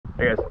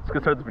Hey guys, let's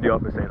get started this video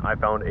off by saying I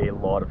found a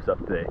lot of stuff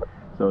today.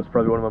 So it's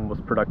probably one of the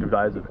most productive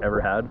dives I've ever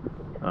had.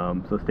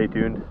 So stay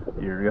tuned.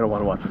 You're gonna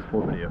want to watch this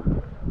full video.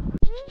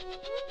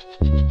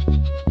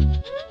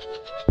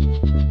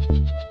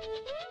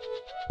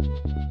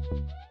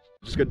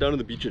 Just got down to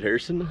the beach at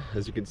Harrison.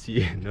 As you can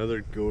see,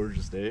 another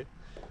gorgeous day.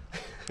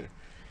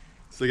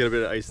 Still got a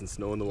bit of ice and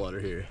snow in the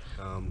water here.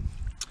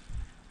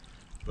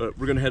 But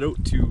we're gonna head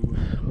out to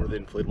where the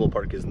inflatable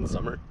park is in the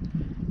summer,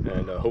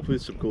 and hopefully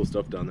some cool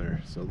stuff down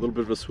there. So a little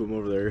bit of a swim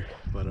over there,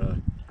 but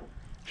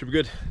should be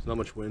good. There's not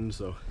much wind,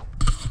 so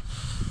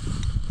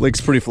lake's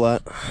pretty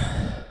flat.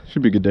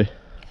 Should be a good day.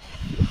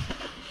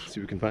 Let's see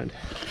what we can find.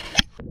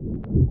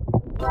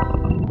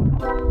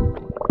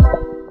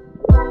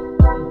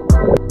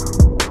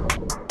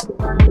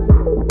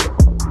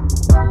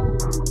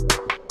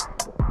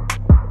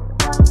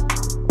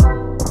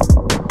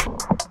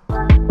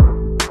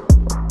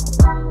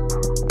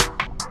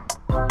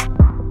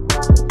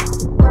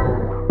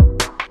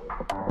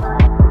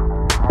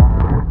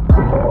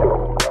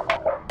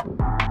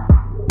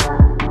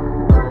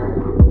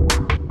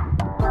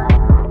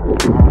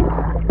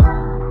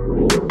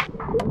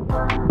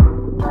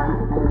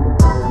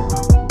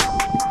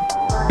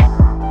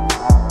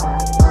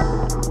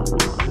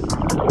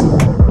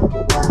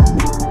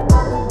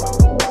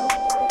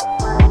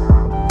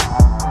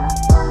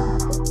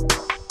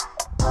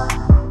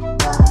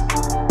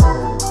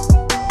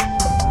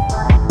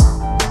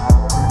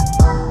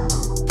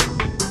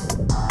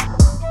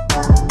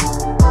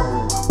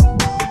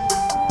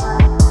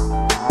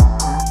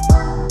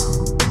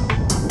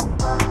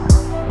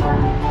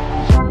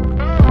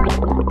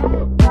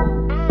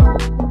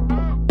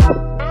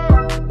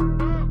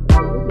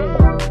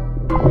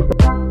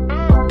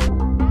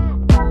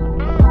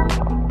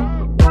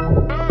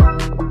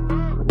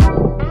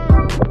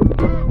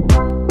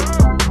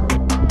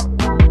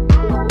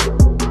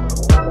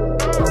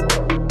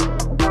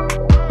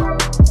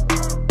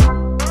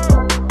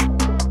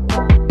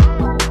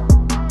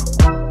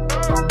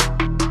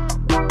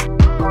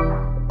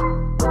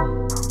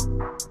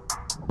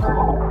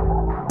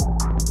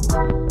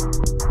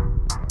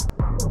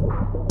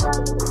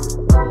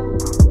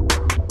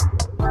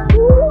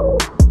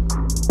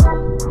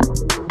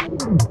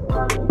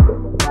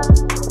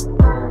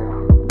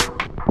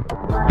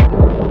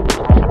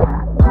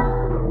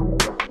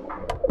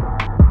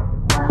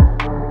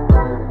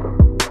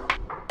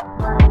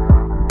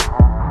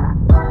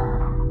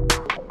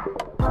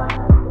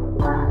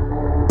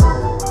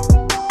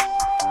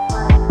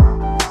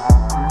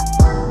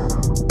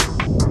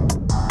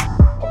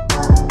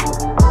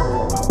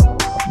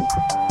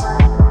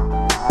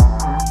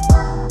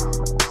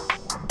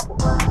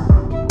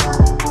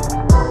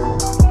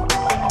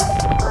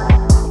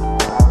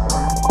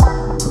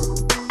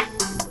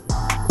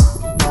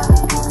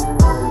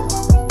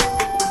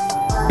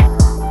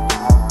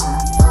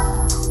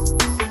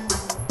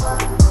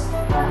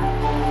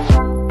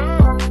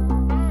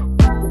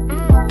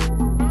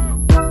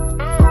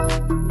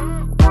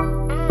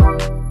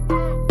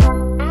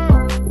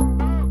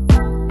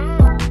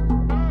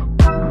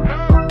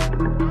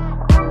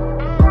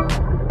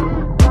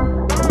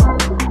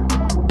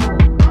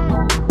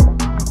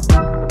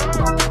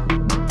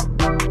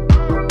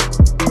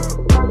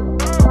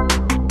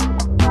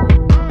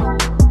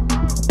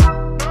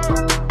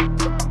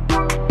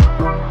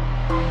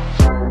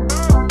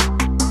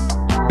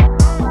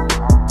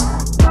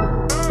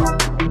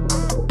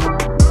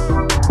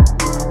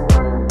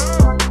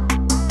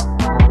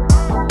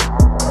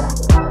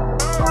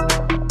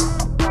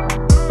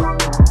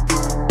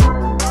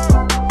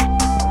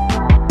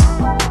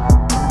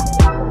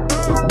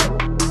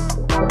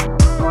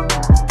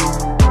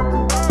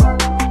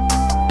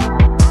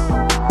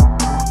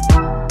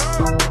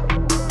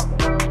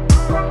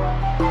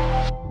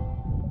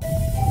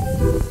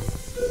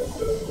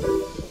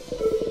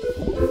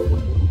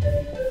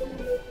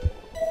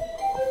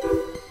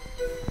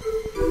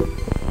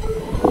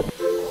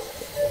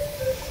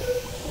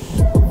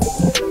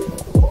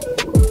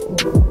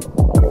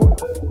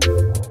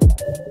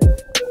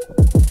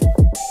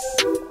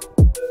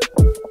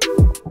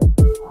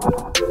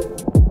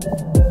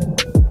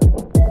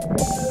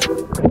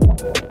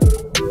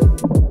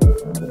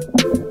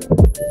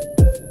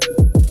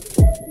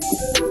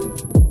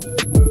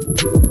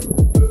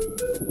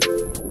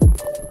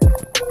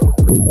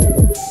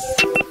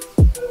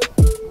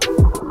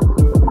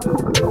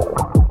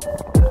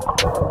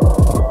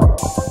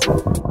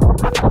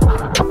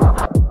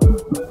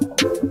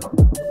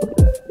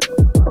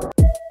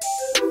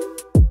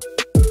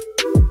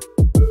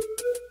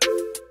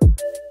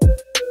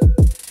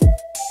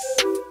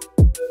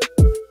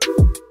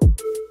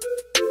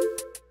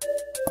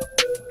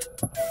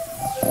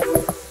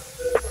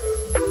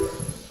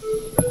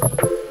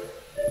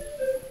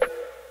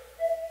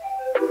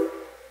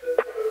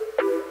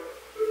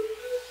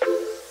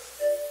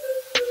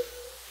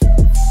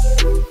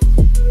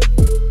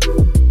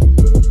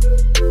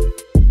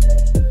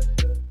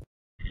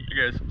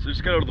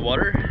 just got out of the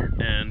water,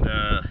 and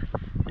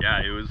yeah,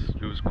 it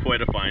was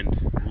quite a find.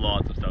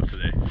 Lots of stuff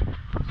today.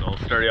 So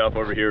start you off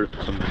over here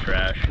with some of the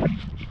trash.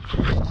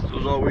 So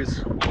as always,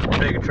 a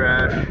bag of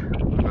trash,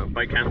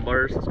 bike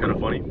handlebars. It's kind of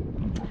funny.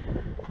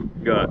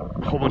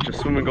 Got a whole bunch of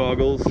swimming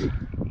goggles.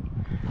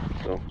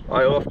 So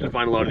I often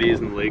find a lot of these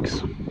in the lakes,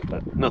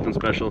 but nothing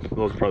special.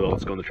 Those are probably all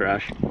that's go in the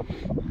trash.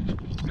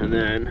 And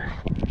then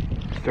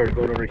started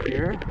going over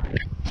here.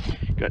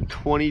 Got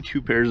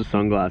 22 pairs of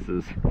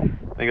sunglasses.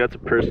 I think that's a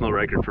personal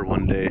record for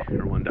one day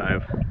or one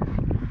dive.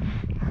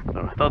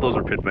 So I thought those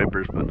were pit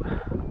vipers, but I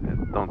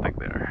don't think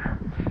they are.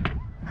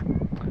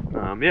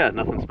 Yeah,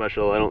 nothing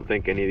special. I don't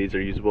think any of these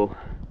are usable,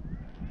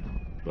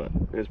 but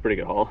it's a pretty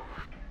good haul.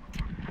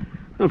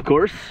 And of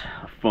course,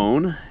 a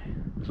phone.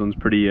 This one's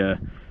pretty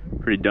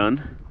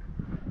done.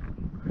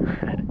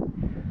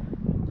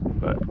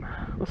 But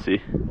we'll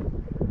see.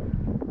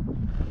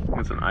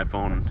 It's an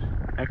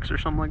iPhone X or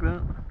something like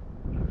that.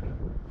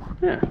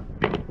 Yeah.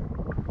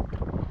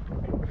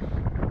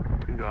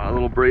 Got a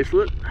little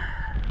bracelet.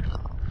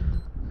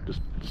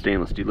 Just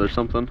stainless steel or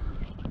something.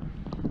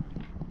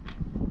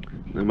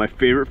 And my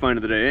favorite find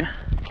of the day,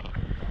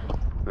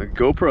 a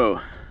GoPro.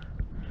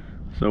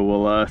 So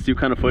we'll see what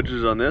kind of footage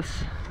is on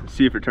this,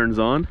 see if it turns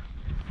on,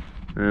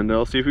 and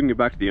I'll see if we can get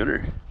back to the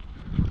owner.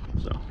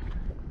 So,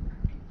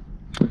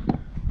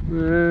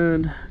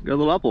 and got a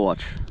little Apple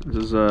Watch.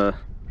 This is I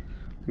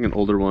think an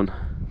older one,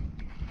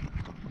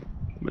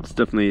 but it's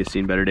definitely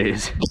seen better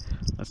days.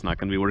 That's not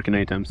going to be working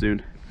anytime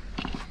soon.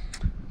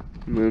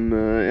 And then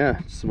yeah,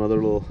 some other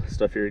little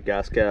stuff here.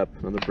 Gas cap,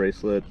 another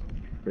bracelet,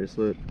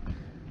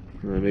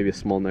 maybe a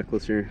small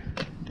necklace here.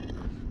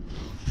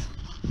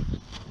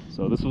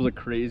 So this was a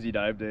crazy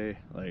dive day.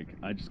 Like,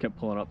 I just kept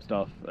pulling up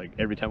stuff. Like,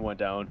 every time I went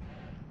down,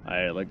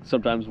 I like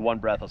sometimes one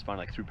breath I was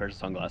finding like 3 pairs of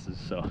sunglasses.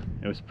 So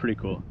it was pretty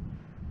cool.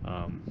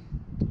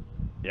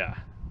 Yeah,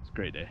 it's a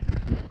great day.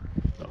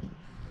 So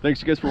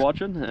thanks you guys for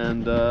watching,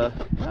 and yeah,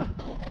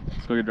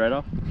 let's go get dried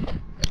off.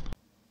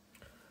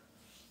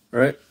 All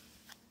right,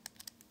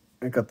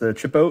 I got the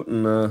chip out,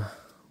 and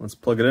let's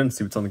plug it in and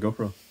see what's on the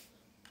GoPro.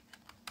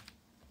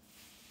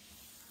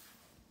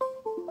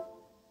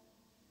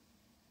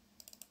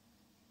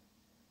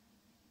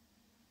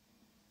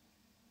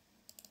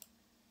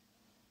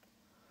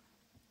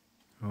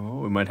 Oh,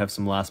 we might have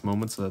some last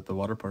moments at the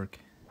water park.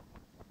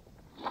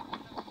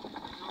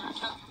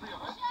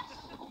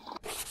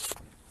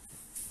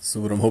 So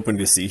what I'm hoping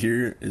to see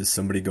here is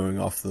somebody going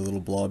off the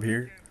little blob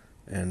here,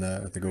 and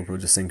the GoPro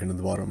just sinking to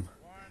the bottom.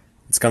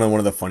 It's kind of one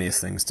of the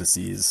funniest things to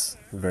see, is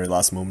the very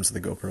last moments of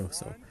the GoPro.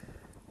 So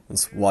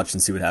let's watch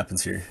and see what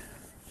happens here.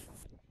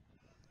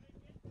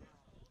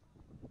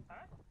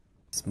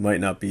 This might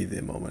not be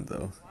the moment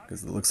though,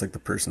 because it looks like the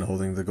person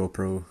holding the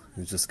GoPro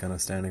is just kind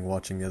of standing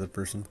watching the other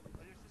person.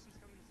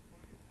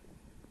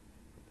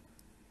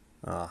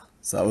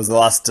 So that was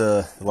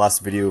the last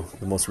video,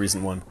 the most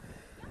recent one.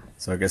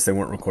 So I guess they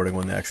weren't recording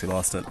when they actually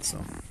lost it,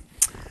 so.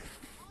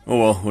 Oh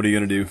well, what are you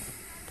gonna do?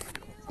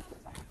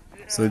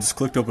 So I just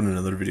clicked open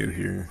another video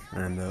here,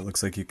 and it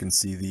looks like you can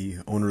see the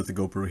owner of the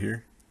GoPro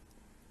here.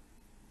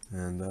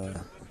 And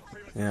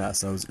yeah,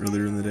 so that was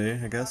earlier in the day,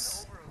 I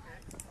guess.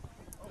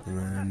 And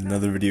then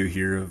another video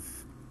here of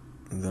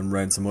them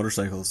riding some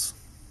motorcycles.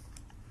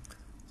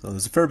 So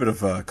there's a fair bit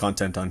of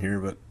content on here,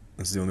 but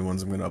this is the only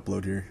ones I'm gonna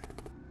upload here.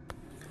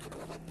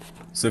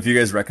 So if you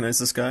guys recognize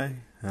this guy,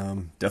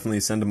 definitely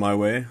send him my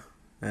way,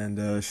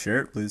 and share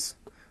it, please.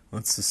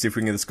 Let's see if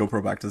we can get this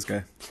GoPro back to this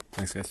guy.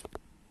 Thanks, guys.